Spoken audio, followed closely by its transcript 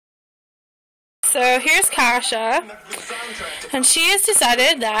So here's Kasia, and she has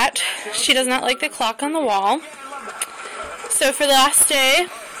decided that she does not like the clock on the wall. So for the last day,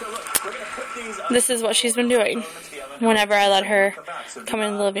 this is what she's been doing whenever I let her come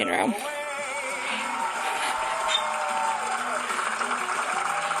in the living room.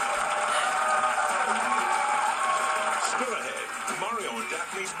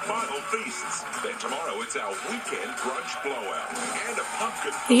 Then tomorrow it's our weekend brunch blowout and a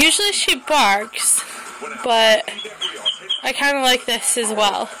pumpkin. Usually she barks, but I kind of like this as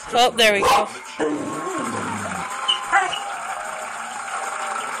well. Oh, there we go.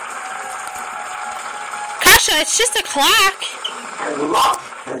 Kasia, it's just a clock.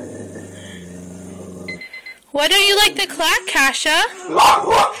 Why don't you like the clock, Kasia?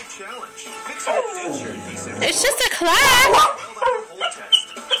 It's just a clock.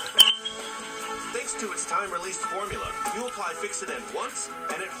 To its time-released formula, you apply Fix-It-End once,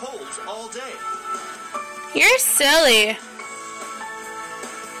 and it holds all day. You're silly.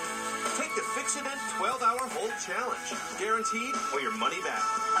 Take the Fix-It-End 12-hour hold challenge. Guaranteed or your money back.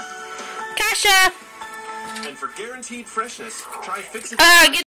 Kasia! And for guaranteed freshness, try Fix-It-End.